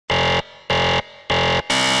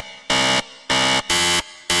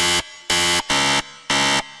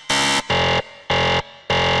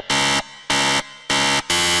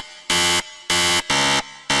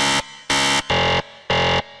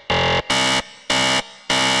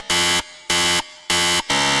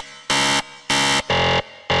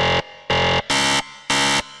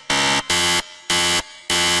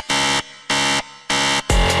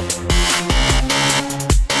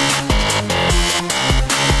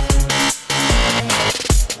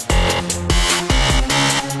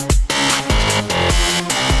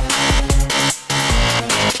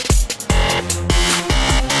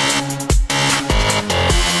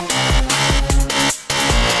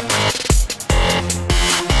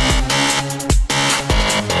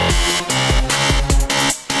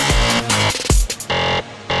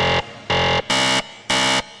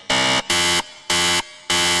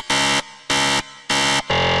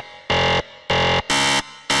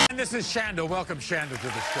this is Shanda. Welcome Shanda to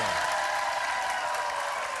the show.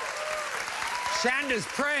 Shanda's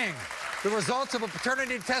praying. The results of a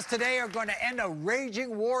paternity test today are going to end a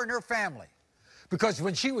raging war in her family. Because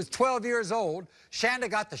when she was 12 years old, Shanda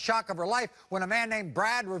got the shock of her life when a man named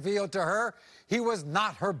Brad revealed to her he was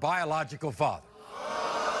not her biological father.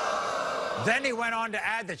 Then he went on to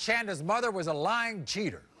add that Shanda's mother was a lying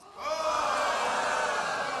cheater.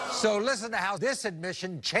 So listen to how this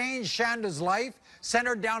admission changed Shanda's life, sent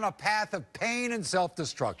her down a path of pain and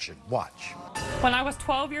self-destruction. Watch. When I was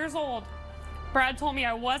 12 years old, Brad told me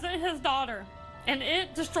I wasn't his daughter, and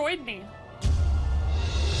it destroyed me.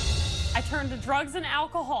 I turned to drugs and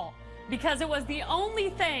alcohol because it was the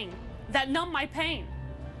only thing that numbed my pain.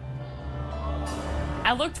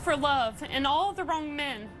 I looked for love in all the wrong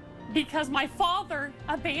men because my father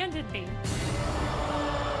abandoned me.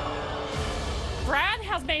 Brad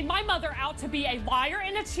has made my mother out to be a liar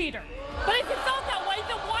and a cheater. But if he felt that way,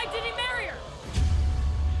 then why did he marry her?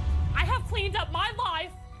 I have cleaned up my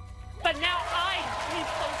life, but now I need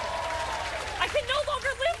closure. I can no longer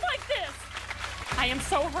live like this. I am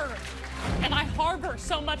so hurt, and I harbor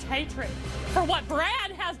so much hatred for what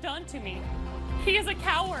Brad has done to me. He is a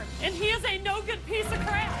coward, and he is a no-good piece of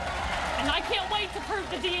crap. And I can't wait to prove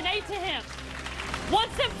the DNA to him,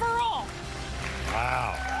 once and for all.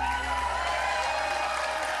 Wow.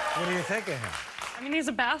 What do you think of him? I mean, he's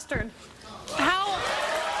a bastard. How?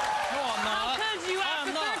 No, I'm not. How could you,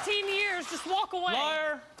 after 13 years, just walk away?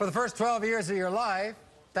 Liar. For the first 12 years of your life,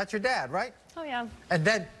 that's your dad, right? Oh, yeah. And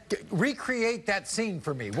then recreate that scene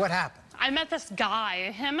for me. What happened? I met this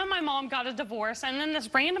guy. Him and my mom got a divorce, and then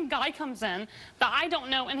this random guy comes in that I don't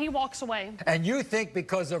know, and he walks away. And you think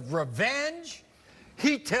because of revenge,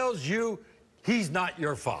 he tells you he's not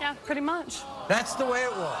your father? Yeah, pretty much. That's the way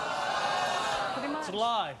it was. Pretty much. It's a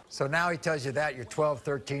lie. So now he tells you that. You're 12,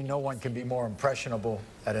 13. No one can be more impressionable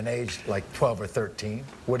at an age like 12 or 13.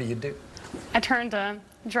 What do? I turned to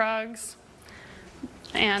drugs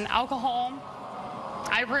and alcohol.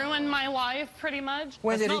 I ruined my life, pretty much.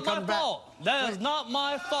 When That's did he not come my back? fault. That is not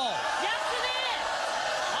my fault. Yes, it is.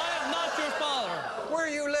 I am not your father. Where are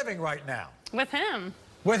you living right now? With him.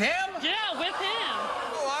 With him? Yeah, with him.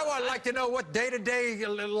 Oh, I would like to know what day-to-day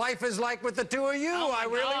life is like with the two of you. Oh, I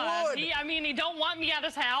my really God. would. He don't want me at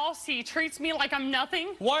his house. He treats me like I'm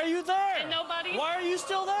nothing. Why are you there? And nobody. Why are you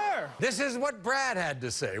still there? This is what Brad had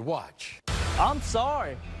to say. Watch. I'm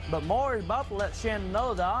sorry, but Maury's about to let Shanda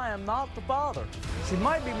know that I am not the father. She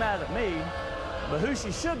might be mad at me, but who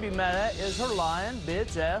she should be mad at is her lying,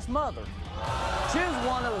 bitch-ass mother. She was the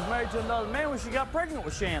one that was married to another man when she got pregnant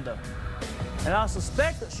with Shanda. And I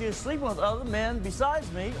suspect that she is sleeping with other men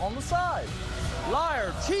besides me on the side.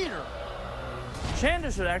 Liar, cheater.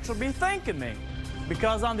 Shanda should actually be thanking me,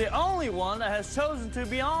 because I'm the only one that has chosen to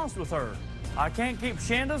be honest with her. I can't keep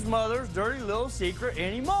Shanda's mother's dirty little secret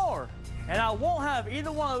anymore. And I won't have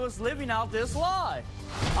either one of us living out this lie.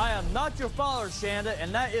 I am not your father, Shanda,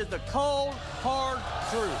 and that is the cold, hard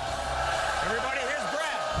truth. Everybody, here's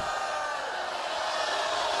Brad.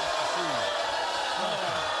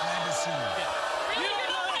 Glad to see you. Really? You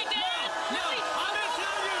don't want my dad? Really? I'm just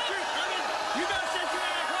telling you the truth. You better sit your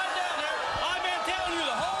ass right down there. I've been telling you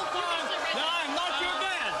the whole time that I am not your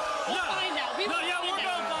dad. We'll find out. We're gonna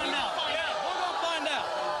find out. Yeah, we're gonna find out.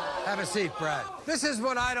 Have a seat, Brad. This is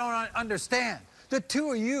what I don't understand. The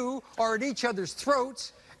two of you are at each other's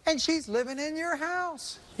throats, and she's living in your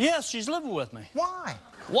house. Yes, she's living with me. Why?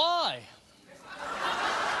 Why?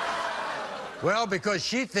 Well, because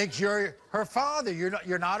she thinks you're her father.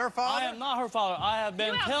 You're not her father? I am not her father. I have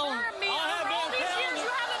been telling affirmed me I over all these years you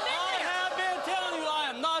haven't been I there. have been telling you I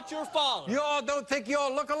am not your father. You all don't think you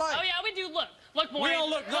all look alike? Oh, yeah, we do. Look, Maury. We don't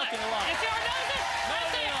look nothing alike. You see our noses? No, Right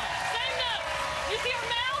we there. don't. Same nose. You see our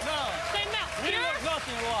mouth? No. Same mouth. We Yours? look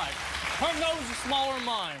nothing alike. Her nose is smaller than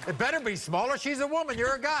mine. It better be smaller. She's a woman.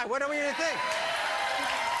 You're a guy. What do you think?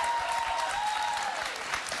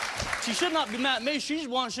 She should not be mad at me. She's the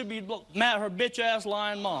one that should be mad at her bitch-ass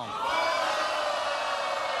lying mom.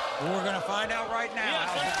 Well, we're going to find out right now. Yes,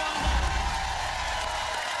 let's find out.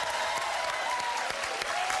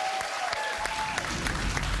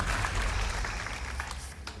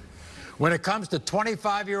 When it comes to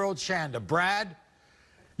 25-year-old Shanda, Brad,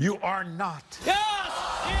 you are not. Yes!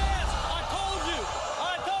 Yes! I told you!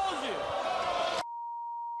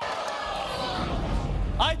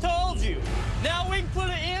 I told you! Now we can put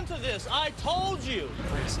an end to this. I told you!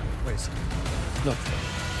 Wait a second. Look,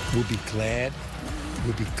 we'll be glad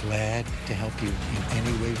to help you in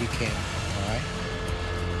any way we can, all right?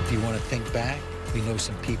 If you want to think back, we know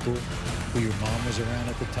some people who your mom was around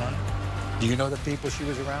at the time. Do you know the people she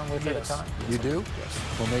was around with at the time? You do? Yes.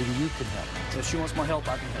 Well, maybe you can help. If she wants my help,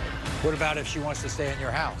 I can help. What about if she wants to stay in your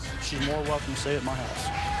house? She's more welcome to stay at my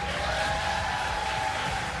house.